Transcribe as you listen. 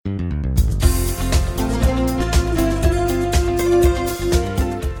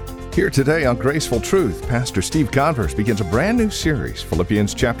Here today on Graceful Truth, Pastor Steve Converse begins a brand new series,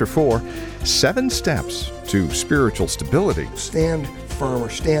 Philippians chapter 4, 7 Steps to Spiritual Stability. Stand firm or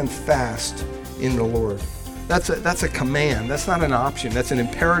stand fast in the Lord. That's a command. That's not an option. That's an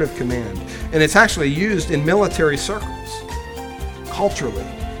imperative command. And it's actually used in military circles, culturally.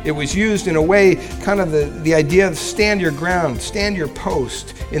 It was used in a way, kind of the idea of stand your ground, stand your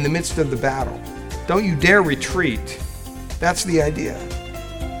post in the midst of the battle. Don't you dare retreat. That's the idea.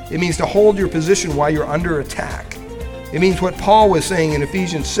 It means to hold your position while you're under attack. It means what Paul was saying in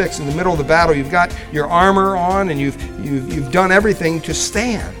Ephesians 6, in the middle of the battle, you've got your armor on and you've done everything to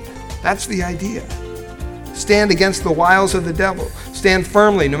stand. That's the idea. Stand against the wiles of the devil. Stand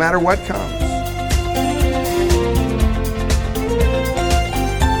firmly no matter what comes.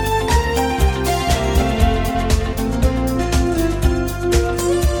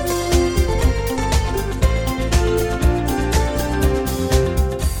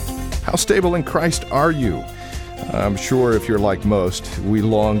 How stable in Christ are you? I'm sure if you're like most, we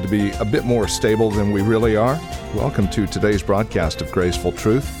long to be a bit more stable than we really are. Welcome to today's broadcast of Graceful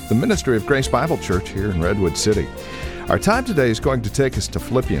Truth, the ministry of Grace Bible Church here in Redwood City. Our time today is going to take us to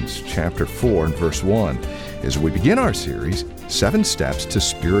Philippians chapter 4 and verse 1 as we begin our series, 7 Steps to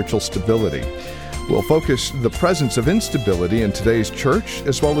Spiritual Stability. We'll focus the presence of instability in today's church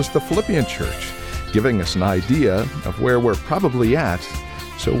as well as the Philippian church, giving us an idea of where we're probably at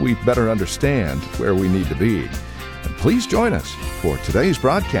so we better understand where we need to be. And please join us for today's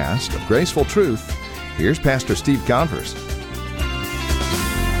broadcast of Graceful Truth. Here's Pastor Steve Converse.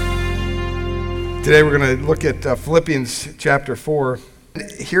 Today we're going to look at Philippians chapter 4.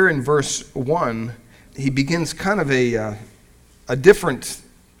 Here in verse 1, he begins kind of a different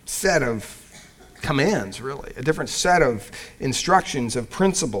set of commands, really, a different set of instructions, of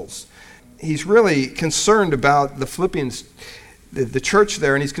principles. He's really concerned about the Philippians, the church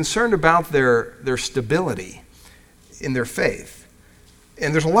there, and he's concerned about their stability in their faith.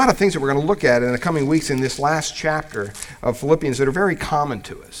 And there's a lot of things that we're going to look at in the coming weeks in this last chapter of Philippians that are very common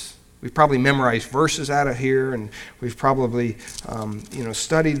to us. We've probably memorized verses out of here, and we've probably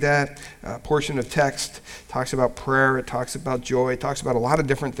studied that portion of text. It talks about prayer, it talks about joy, it talks about a lot of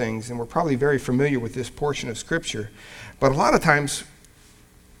different things, and we're probably very familiar with this portion of Scripture. But a lot of times,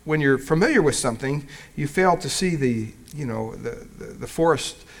 when you're familiar with something, you fail to see the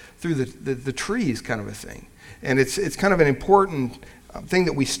forest through the trees, kind of a thing. And it's kind of an important thing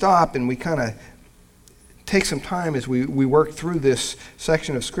that we stop and we kind of take some time as we work through this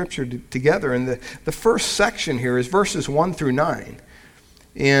section of Scripture together. And the first section here is verses 1 through 9.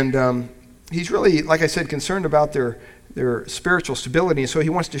 And he's really, like I said, concerned about their spiritual stability. And so he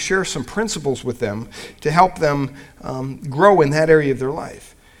wants to share some principles with them to help them grow in that area of their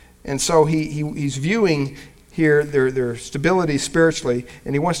life. And so he's viewing here their stability spiritually,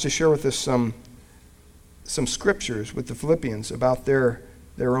 and he wants to share with us some scriptures with the Philippians about their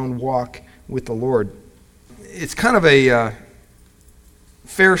own walk with the Lord. It's kind of a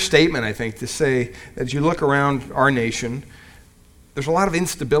fair statement, I think, to say that as you look around our nation, there's a lot of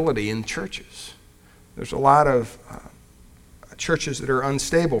instability in churches. There's a lot of churches that are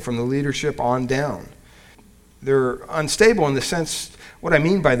unstable from the leadership on down. They're unstable in the sense, what I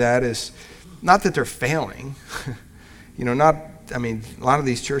mean by that is not that they're failing. A lot of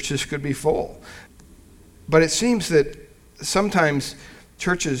these churches could be full. But it seems that sometimes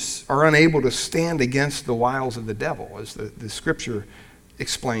churches are unable to stand against the wiles of the devil, as the Scripture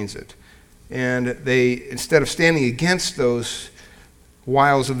explains it. And they, instead of standing against those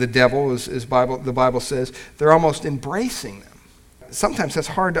wiles of the devil, as the Bible says, they're almost embracing them. Sometimes that's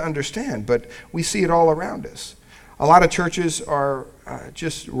hard to understand, but we see it all around us. A lot of churches are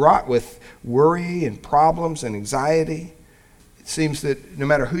just wrought with worry and problems and anxiety. It seems that no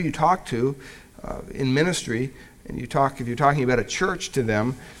matter who you talk to in ministry, and if you're talking about a church to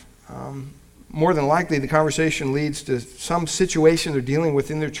them, more than likely the conversation leads to some situation they're dealing with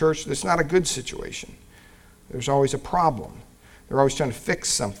in their church that's not a good situation. There's always a problem. They're always trying to fix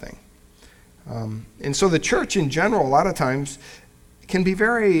something. And so the church in general, a lot of times, can be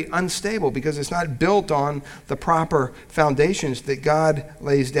very unstable because it's not built on the proper foundations that God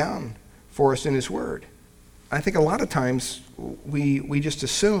lays down for us in His Word. I think a lot of times we just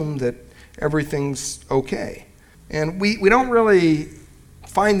assume that everything's okay. And we don't really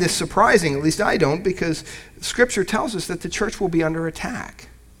find this surprising, at least I don't, because Scripture tells us that the church will be under attack.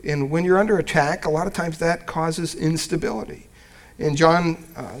 And when you're under attack, a lot of times that causes instability. In John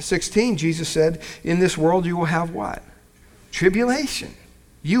 16, Jesus said, "In this world you will have what? Tribulation."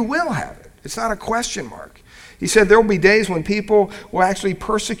 You will have it. It's not a question mark. He said there will be days when people will actually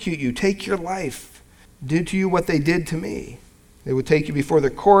persecute you, take your life, do to you what they did to me. They would take you before the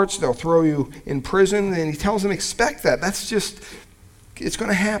courts. They'll throw you in prison. And he tells them, expect that. It's going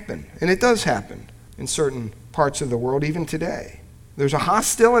to happen. And it does happen in certain parts of the world, even today. There's a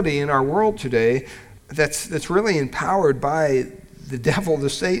hostility in our world today that's really empowered by the devil, the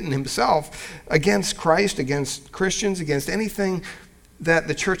Satan himself, against Christ, against Christians, against anything that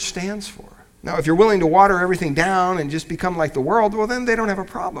the church stands for. Now, if you're willing to water everything down and just become like the world, well, then they don't have a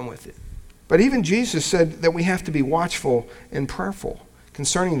problem with it. But even Jesus said that we have to be watchful and prayerful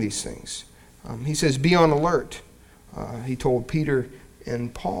concerning these things. He says, be on alert. He told Peter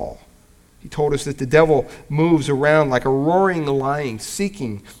and Paul. He told us that the devil moves around like a roaring lion,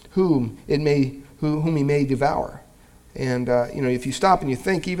 seeking whom he may devour. And if you stop and you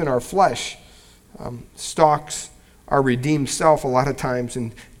think, even our flesh stalks our redeemed self a lot of times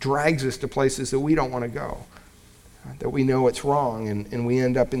and drags us to places that we don't want to go, that we know it's wrong, and we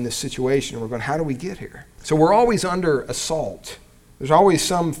end up in this situation. We're going, how do we get here? So we're always under assault. There's always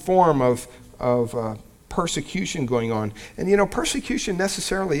some form of persecution going on. And persecution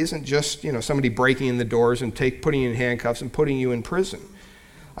necessarily isn't just somebody breaking in the doors and putting you in handcuffs and putting you in prison.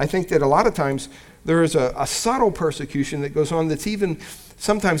 I think that a lot of times there is a subtle persecution that goes on that's even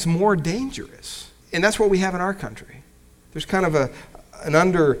sometimes more dangerous. And that's what we have in our country. There's kind of an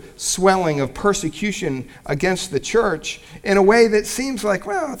underswelling of persecution against the church in a way that seems like,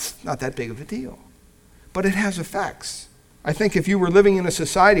 well, it's not that big of a deal. But it has effects. I think if you were living in a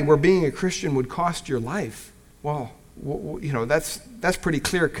society where being a Christian would cost your life, well, that's pretty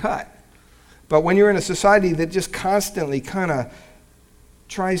clear cut. But when you're in a society that just constantly kind of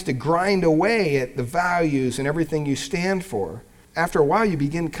tries to grind away at the values and everything you stand for, after a while you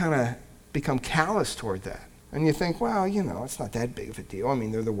begin kind of become callous toward that. And you think, well, it's not that big of a deal. I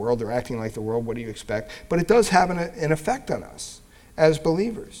mean, they're the world, they're acting like the world, what do you expect? But it does have an effect on us as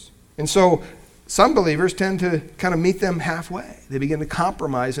believers. And so some believers tend to kind of meet them halfway. They begin to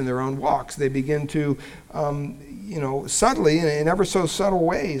compromise in their own walks. They begin to, subtly, in ever so subtle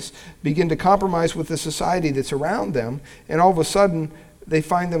ways, begin to compromise with the society that's around them. And all of a sudden, they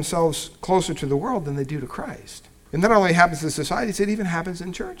find themselves closer to the world than they do to Christ. And that only happens in societies, it even happens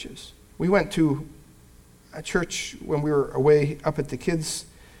in churches. We went to a church when we were away up at the kids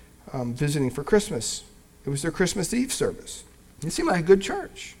visiting for Christmas. It was their Christmas Eve service. It seemed like a good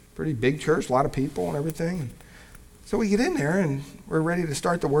church, pretty big church, a lot of people and everything. So we get in there and we're ready to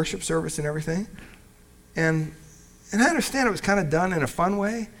start the worship service and everything. And I understand it was kind of done in a fun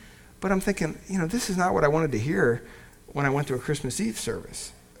way, but I'm thinking, this is not what I wanted to hear when I went to a Christmas Eve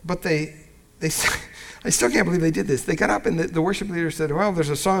service. But I still can't believe they did this. They got up and the worship leader said, well, there's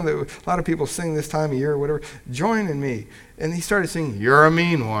a song that a lot of people sing this time of year or whatever. Join in me. And he started singing, You're a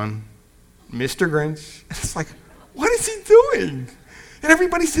Mean One, Mr. Grinch. And it's like, what is he doing? And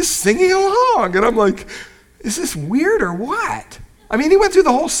everybody's just singing along. And I'm like, is this weird or what? I mean, he went through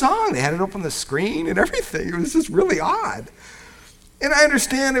the whole song. They had it up on the screen and everything. It was just really odd. And I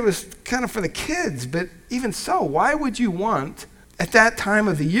understand it was kind of for the kids, but even so, why would you want at that time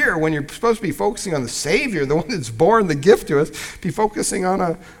of the year when you're supposed to be focusing on the Savior, the one that's born the gift to us, be focusing on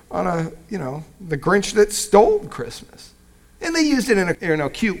the Grinch that stole Christmas? And they used it in a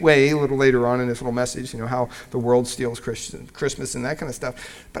cute way a little later on in this little message, how the world steals Christmas and that kind of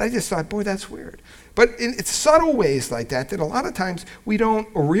stuff. But I just thought, boy, that's weird. But it's subtle ways like that a lot of times we don't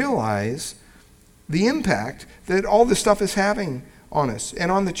realize the impact that all this stuff is having on us and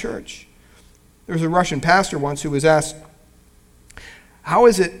on the church. There was a Russian pastor once who was asked, how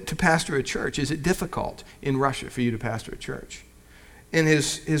is it to pastor a church? Is it difficult in Russia for you to pastor a church? And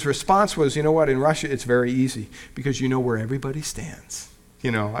his response was, you know what, in Russia it's very easy because you know where everybody stands.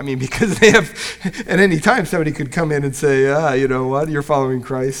 Because they have, at any time somebody could come in and say, you know what, you're following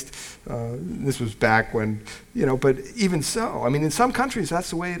Christ. This was back when, but even so, in some countries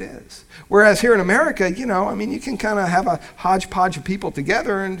that's the way it is. Whereas here in America, you can kind of have a hodgepodge of people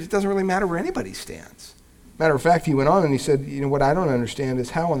together and it doesn't really matter where anybody stands. Matter of fact, he went on and he said, what I don't understand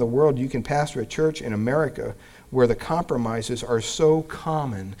is how in the world you can pastor a church in America where the compromises are so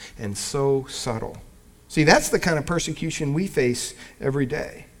common and so subtle. See, that's the kind of persecution we face every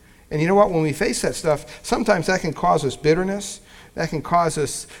day. And you know what? When we face that stuff, sometimes that can cause us bitterness. That can cause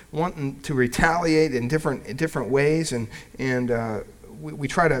us wanting to retaliate in different ways. And we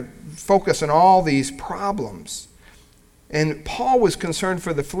try to focus on all these problems. And Paul was concerned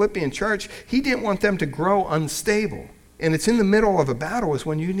for the Philippian church. He didn't want them to grow unstable. And it's in the middle of a battle is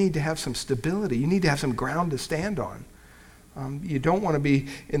when you need to have some stability. You need to have some ground to stand on. You don't want to be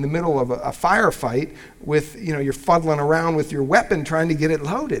in the middle of a firefight with, you're fuddling around with your weapon trying to get it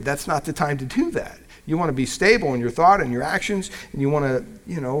loaded. That's not the time to do that. You want to be stable in your thought and your actions, and you want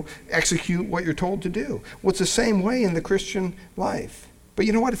to, execute what you're told to do. Well, it's the same way in the Christian life. But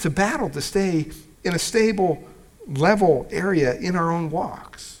you know what? It's a battle to stay in a stable, level area in our own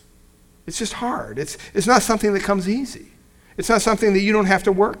walks. It's just hard. It's not something that comes easy. It's not something that you don't have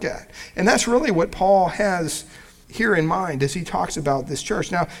to work at. And that's really what Paul has here in mind as he talks about this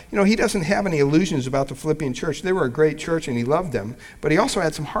church. Now, he doesn't have any illusions about the Philippian church. They were a great church and he loved them, but he also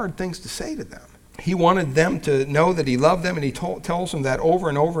had some hard things to say to them. He wanted them to know that he loved them, and he tells them that over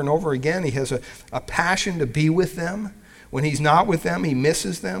and over and over again. He has a passion to be with them. When he's not with them, he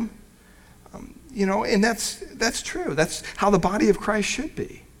misses them. And that's true. That's how the body of Christ should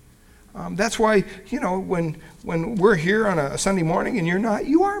be. That's why, when we're here on a Sunday morning and you're not,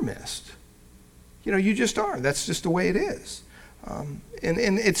 you are missed. You just are. That's just the way it is. And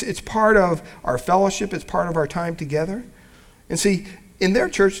it's part of our fellowship. It's part of our time together. And see, in their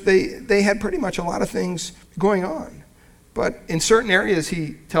church, they had pretty much a lot of things going on. But in certain areas,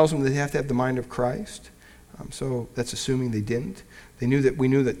 he tells them that they have to have the mind of Christ. So that's assuming they didn't. We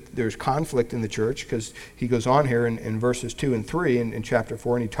knew that there's conflict in the church, because he goes on here in verses 2 and 3 in chapter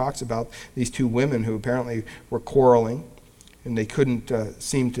 4, and he talks about these two women who apparently were quarreling, and they couldn't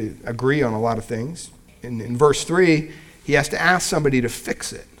seem to agree on a lot of things. In verse 3, he has to ask somebody to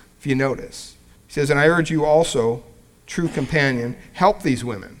fix it, if you notice. He says, "And I urge you also, true companion, help these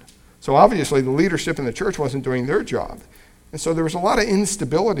women." So obviously the leadership in the church wasn't doing their job. And so there was a lot of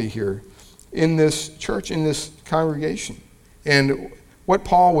instability here in this church, in this congregation. And what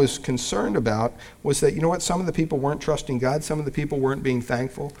Paul was concerned about was that, some of the people weren't trusting God. Some of the people weren't being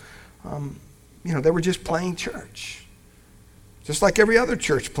thankful. They were just playing church. Just like every other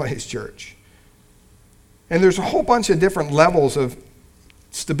church plays church. And there's a whole bunch of different levels of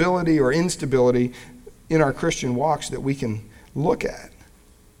stability or instability in our Christian walks that we can look at.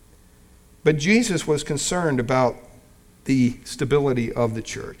 But Jesus was concerned about the stability of the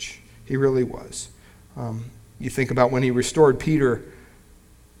church. He really was. You think about when he restored Peter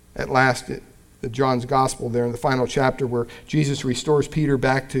at last at John's Gospel there in the final chapter, where Jesus restores Peter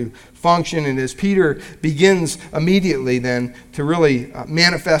back to function. And as Peter begins immediately then to really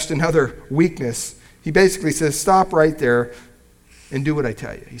manifest another weakness, he basically says, "Stop right there and do what I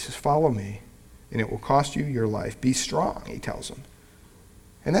tell you." He says, "Follow me, and it will cost you your life. Be strong," he tells them.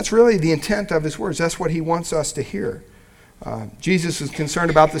 And that's really the intent of his words. That's what he wants us to hear. Jesus is concerned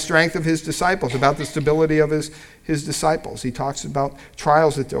about the strength of his disciples, about the stability of his disciples. He talks about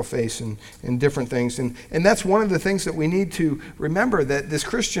trials that they'll face and different things. And that's one of the things that we need to remember, that this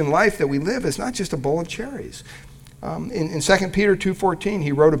Christian life that we live is not just a bowl of cherries. In 2 Peter 2:14,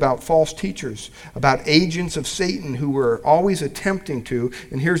 he wrote about false teachers, about agents of Satan who were always attempting to,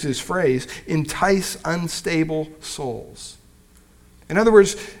 and here's his phrase, entice unstable souls. In other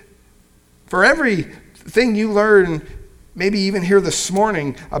words, for everything you learn, maybe even here this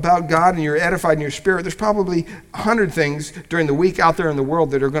morning about God, and you're edified in your spirit, there's probably 100 things during the week out there in the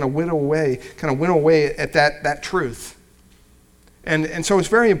world that are going to winnow away at that truth. And so it's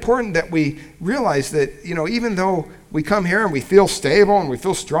very important that we realize that, even though we come here and we feel stable and we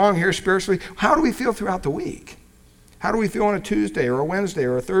feel strong here spiritually, how do we feel throughout the week? How do we feel on a Tuesday or a Wednesday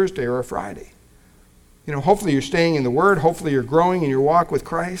or a Thursday or a Friday? Hopefully you're staying in the Word. Hopefully you're growing in your walk with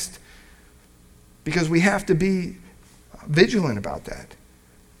Christ, because we have to be vigilant about that.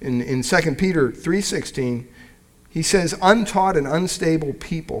 In 2 Peter 3:16, he says, "Untaught and unstable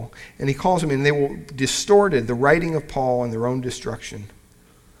people," and he calls them, and they will distorted the writing of Paul and their own destruction.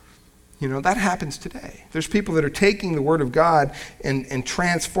 That happens today. There's people that are taking the Word of God and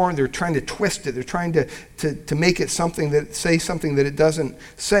transform. They're trying to twist it. They're trying to make it something that it doesn't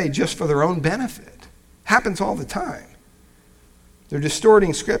say, just for their own benefit. Happens all the time. They're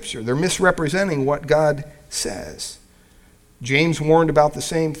distorting Scripture. They're misrepresenting what God says. James warned about the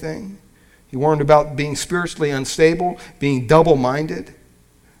same thing. He warned about being spiritually unstable, being double-minded.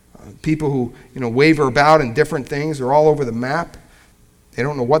 People who, waver about in different things. They're all over the map. They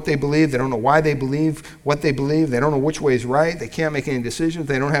don't know what they believe. They don't know why they believe what they believe. They don't know which way is right. They can't make any decisions.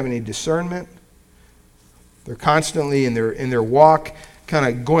 They don't have any discernment. They're constantly in their walk, kind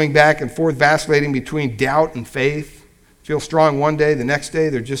of going back and forth, vacillating between doubt and faith. Feel strong one day, the next day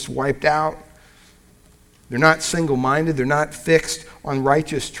they're just wiped out. They're not single-minded. They're not fixed on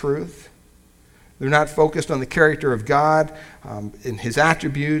righteous truth. They're not focused on the character of God and his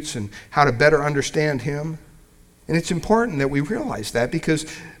attributes and how to better understand him. And it's important that we realize that, because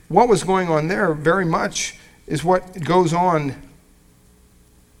what was going on there very much is what goes on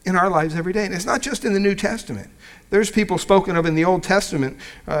in our lives every day. And it's not just in the New Testament. There's people spoken of in the Old Testament.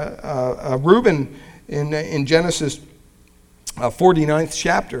 Reuben in Genesis 49th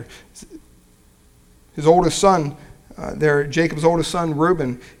chapter His oldest son, Jacob's oldest son,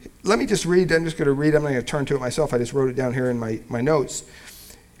 Reuben. Let me just read. I'm just going to read. I'm not going to turn to it myself. I just wrote it down here in my notes.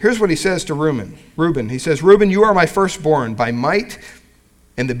 Here's what he says to Reuben. He says, Reuben, you are my firstborn by might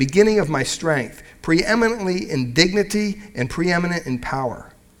and the beginning of my strength, preeminently in dignity and preeminent in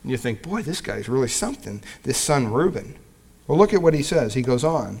power. And you think, boy, this guy's really something, this son Reuben. Well, look at what he says. He goes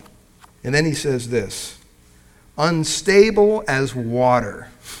on. And then he says this, unstable as water,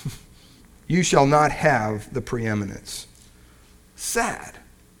 you shall not have the preeminence. Sad.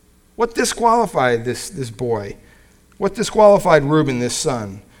 What disqualified this boy? What disqualified Reuben, this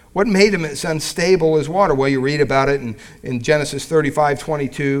son? What made him as unstable as water? Well, you read about it in Genesis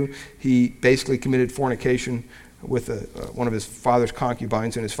 35:22. He basically committed fornication with one of his father's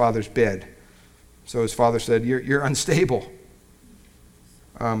concubines in his father's bed. So his father said, you're unstable.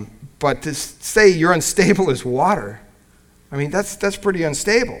 But to say you're unstable as water, I mean, that's pretty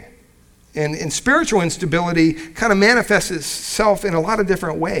unstable. And spiritual instability kind of manifests itself in a lot of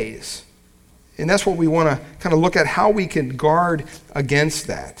different ways. And that's what we want to kind of look at, how we can guard against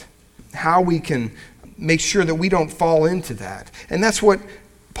that, how we can make sure that we don't fall into that. And that's what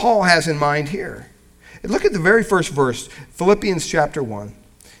Paul has in mind here. And look at the very first verse, Philippians chapter 1.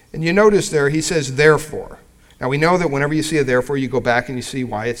 And you notice there, he says, therefore. Now, we know that whenever you see a therefore, you go back and you see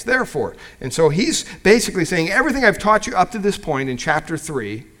why it's therefore. And so he's basically saying everything I've taught you up to this point in chapter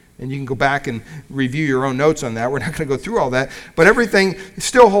 3, and you can go back and review your own notes on that. We're not going to go through all that, but everything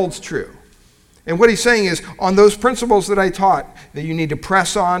still holds true. And what he's saying is, on those principles that I taught, that you need to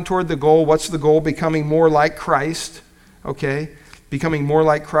press on toward the goal. What's the goal? Becoming more like Christ, okay? Becoming more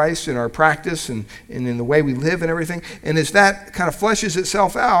like Christ in our practice and in the way we live and everything. And as that kind of fleshes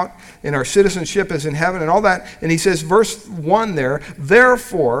itself out in our citizenship as in heaven and all that, and he says, verse 1 there,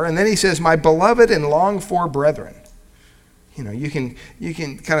 therefore, and then he says, my beloved and longed for brethren. You know, you can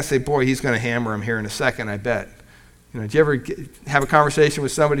kind of say, boy, he's going to hammer him here in a second, I bet. You know, do you ever have a conversation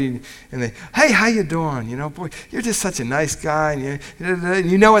with somebody and they, hey, how you doing? You know, boy, you're just such a nice guy.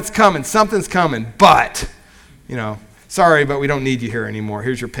 And you know it's coming. Something's coming. But, you know, sorry, but we don't need you here anymore.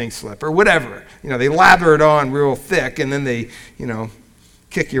 Here's your pink slip or whatever. You know, they lather it on real thick and then they, you know,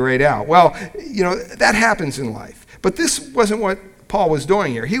 kick you right out. Well, you know, that happens in life. But this wasn't what Paul was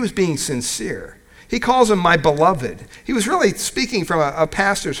doing here. He was being sincere. He calls him my beloved. He was really speaking from a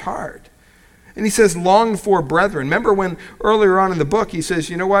pastor's heart. And he says, longed for brethren. Remember when earlier on in the book he says,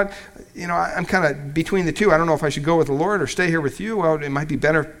 you know what, I'm kind of between the two. I don't know if I should go with the Lord or stay here with you. Well, it might be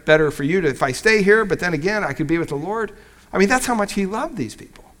better for you if I stay here, but then again, I could be with the Lord. I mean, that's how much he loved these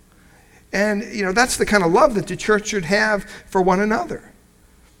people. And, you know, that's the kind of love that the church should have for one another.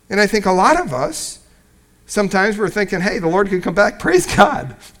 And I think a lot of us, sometimes we're thinking, hey, the Lord could come back. Praise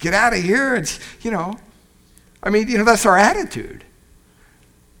God. Get out of here. It's, you know, I mean, you know, that's our attitude.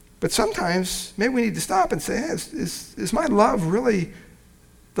 But sometimes maybe we need to stop and say, hey, is my love really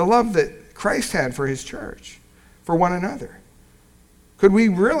the love that Christ had for his church, for one another? Could we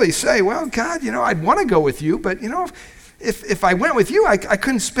really say, well, God, you know, I'd want to go with you, but, you know, if I went with you, I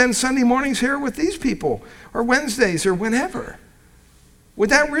couldn't spend Sunday mornings here with these people or Wednesdays or whenever.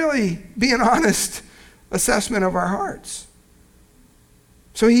 Would that really be an honest assessment of our hearts?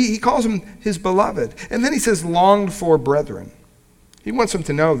 So he calls them his beloved. And then he says, longed for brethren. He wants them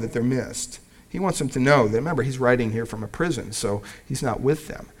to know that they're missed. He wants them to know that, remember, he's writing here from a prison, so he's not with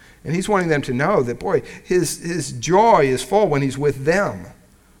them. And he's wanting them to know that, boy, his joy is full when he's with them.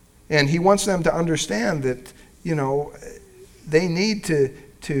 And he wants them to understand that, you know, they need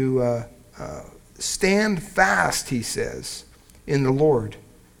to stand fast, he says, in the Lord.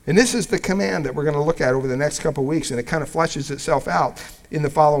 And this is the command that we're going to look at over the next couple of weeks, and it kind of fleshes itself out in the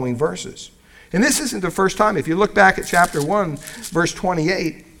following verses. And this isn't the first time. If you look back at chapter 1, verse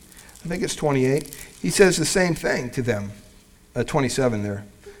 28, I think it's 28, he says the same thing to them. 27 there.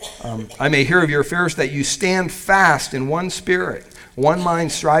 I may hear of your affairs, that you stand fast in one spirit, one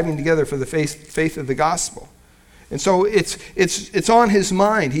mind, striving together for the faith of the gospel. And so it's on his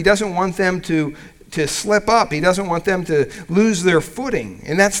mind. He doesn't want them to slip up. He doesn't want them to lose their footing.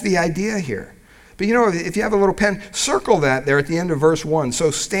 And that's the idea here. But you know, if you have a little pen, circle that there at the end of verse 1. So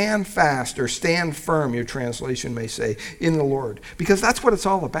stand fast, or stand firm, your translation may say, in the Lord. Because that's what it's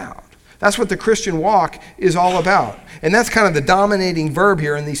all about. That's what the Christian walk is all about. And that's kind of the dominating verb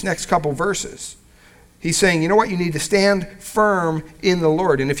here in these next couple verses. He's saying, you know what, you need to stand firm in the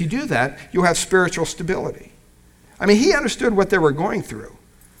Lord. And if you do that, you'll have spiritual stability. I mean, he understood what they were going through.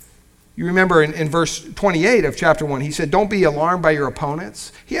 You remember in verse 28 of chapter 1, he said, don't be alarmed by your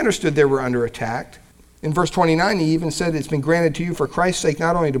opponents. He understood they were under attack. In verse 29, he even said, it's been granted to you for Christ's sake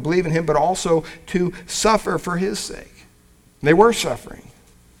not only to believe in him, but also to suffer for his sake. They were suffering.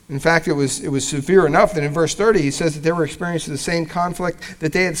 In fact, it was severe enough that in verse 30 he says that they were experiencing the same conflict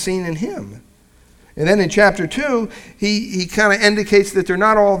that they had seen in him. And then in chapter 2, he kind of indicates that they're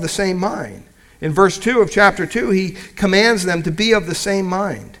not all of the same mind. In verse 2 of chapter 2, he commands them to be of the same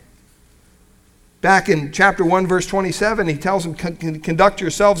mind. Back in chapter 1, verse 27, he tells them, conduct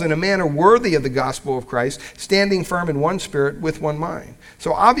yourselves in a manner worthy of the gospel of Christ, standing firm in one spirit with one mind.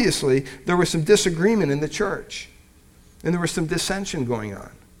 So obviously, there was some disagreement in the church. And there was some dissension going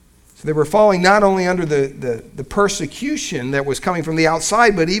on. So they were falling not only under the persecution that was coming from the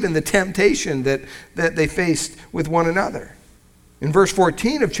outside, but even the temptation that they faced with one another. In verse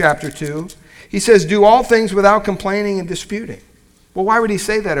 14 of chapter 2, he says, do all things without complaining and disputing. Well, why would he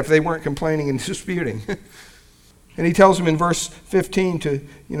say that if they weren't complaining and disputing? And he tells them in verse 15 to,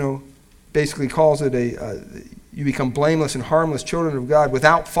 basically calls it you become blameless and harmless children of God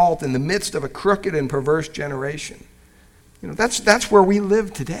without fault in the midst of a crooked and perverse generation. That's where we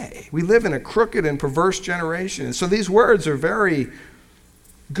live today. We live in a crooked and perverse generation. And so these words are very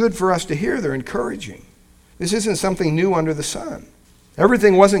good for us to hear. They're encouraging. This isn't something new under the sun.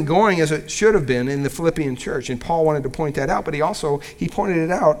 Everything wasn't going as it should have been in the Philippian church, and Paul wanted to point that out, but he pointed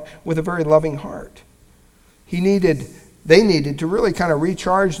it out with a very loving heart. They needed to really kind of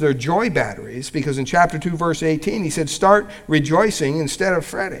recharge their joy batteries, because in chapter 2, verse 18, he said, start rejoicing instead of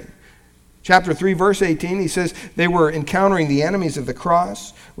fretting. Chapter 3, verse 18, he says they were encountering the enemies of the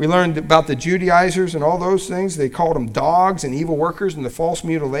cross. We learned about the Judaizers and all those things. They called them dogs and evil workers and the false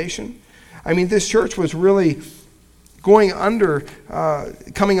mutilation. I mean, this church was really coming under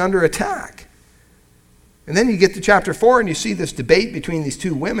attack. And then you get to chapter 4 and you see this debate between these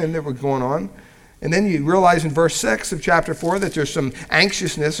two women that were going on. And then you realize in verse 6 of chapter 4 that there's some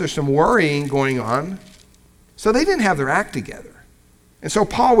anxiousness, there's some worrying going on. So they didn't have their act together. And so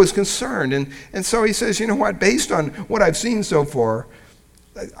Paul was concerned. And so he says, you know what, based on what I've seen so far,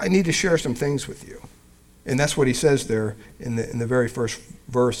 I need to share some things with you. And that's what he says there in the very first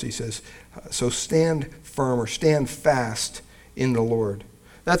verse. He says, so stand firm or stand fast in the Lord.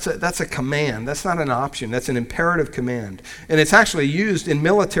 That's a command. That's not an option. That's an imperative command. And it's actually used in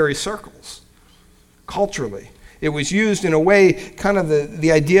military circles, culturally. It was used in a way, kind of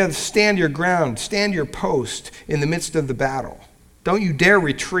the idea of stand your ground, stand your post in the midst of the battle. Don't you dare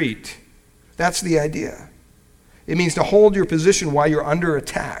retreat. That's the idea. It means to hold your position while you're under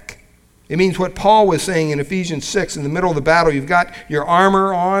attack. It means what Paul was saying in Ephesians 6, in the middle of the battle, you've got your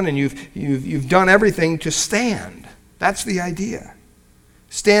armor on and you've done everything to stand. That's the idea.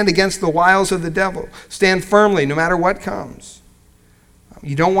 Stand against the wiles of the devil. Stand firmly no matter what comes.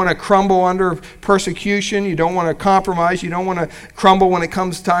 You don't want to crumble under persecution. You don't want to compromise. You don't want to crumble when it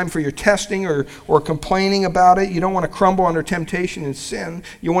comes time for your testing or complaining about it. You don't want to crumble under temptation and sin.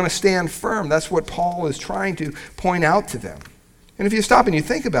 You want to stand firm. That's what Paul is trying to point out to them. And if you stop and you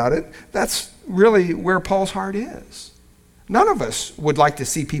think about it, that's really where Paul's heart is. None of us would like to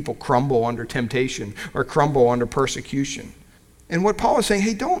see people crumble under temptation or crumble under persecution. And what Paul is saying,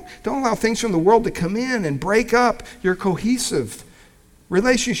 hey, don't allow things from the world to come in and break up your cohesive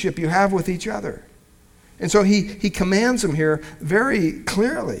relationship you have with each other. And so he commands them here very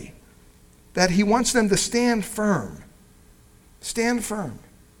clearly that he wants them to stand firm. Stand firm.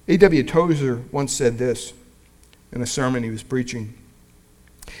 A.W. Tozer once said this in a sermon he was preaching.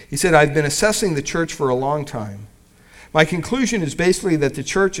 He said, I've been assessing the church for a long time. My conclusion is basically that the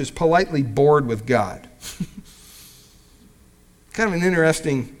church is politely bored with God. Kind of an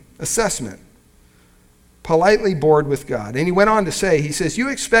interesting assessment. Politely bored with God. And he went on to say, he says, you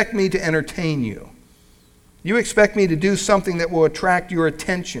expect me to entertain you. You expect me to do something that will attract your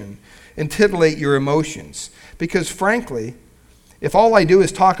attention and titillate your emotions. Because frankly, if all I do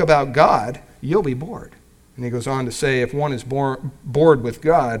is talk about God, you'll be bored. And he goes on to say, if one is bored with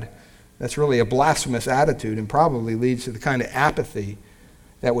God, that's really a blasphemous attitude and probably leads to the kind of apathy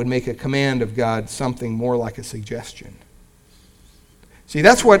that would make a command of God something more like a suggestion. See,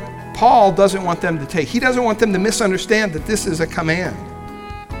 that's what Paul doesn't want them to take. He doesn't want them to misunderstand that this is a command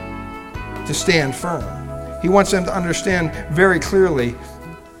to stand firm. He wants them to understand very clearly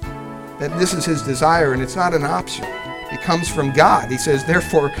that this is his desire and it's not an option. It comes from God. He says,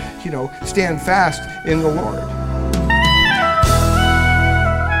 therefore, stand fast in the Lord.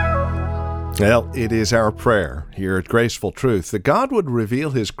 Well, it is our prayer here at Graceful Truth that God would reveal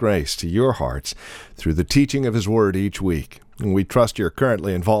his grace to your hearts through the teaching of his word each week. And we trust you're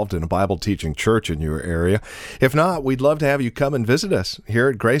currently involved in a Bible teaching church in your area. If not, we'd love to have you come and visit us here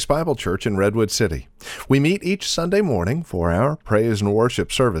at Grace Bible Church in Redwood City. We meet each Sunday morning for our praise and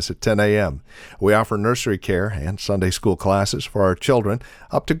worship service at 10 a.m. We offer nursery care and Sunday school classes for our children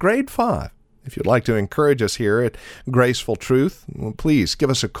up to grade 5. If you'd like to encourage us here at Graceful Truth, please give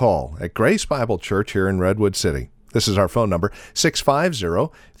us a call at Grace Bible Church here in Redwood City. This is our phone number,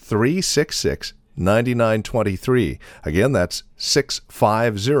 650-366-9923. Again, that's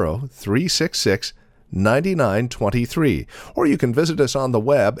 650-366-9923. Or you can visit us on the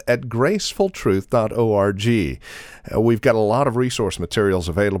web at gracefultruth.org. We've got a lot of resource materials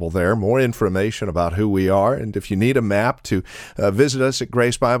available there, more information about who we are, and if you need a map to visit us at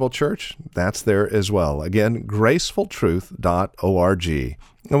Grace Bible Church, that's there as well. Again, gracefultruth.org.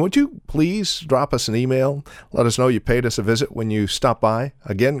 And would you please drop us an email? Let us know you paid us a visit when you stop by.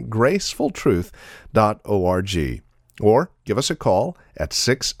 Again, gracefultruth.org. Or give us a call at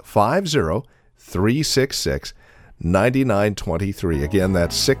 650-366-9923. Again,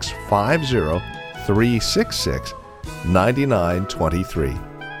 that's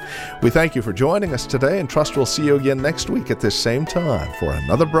 650-366-9923. We thank you for joining us today and trust we'll see you again next week at this same time for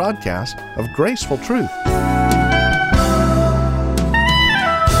another broadcast of Graceful Truth.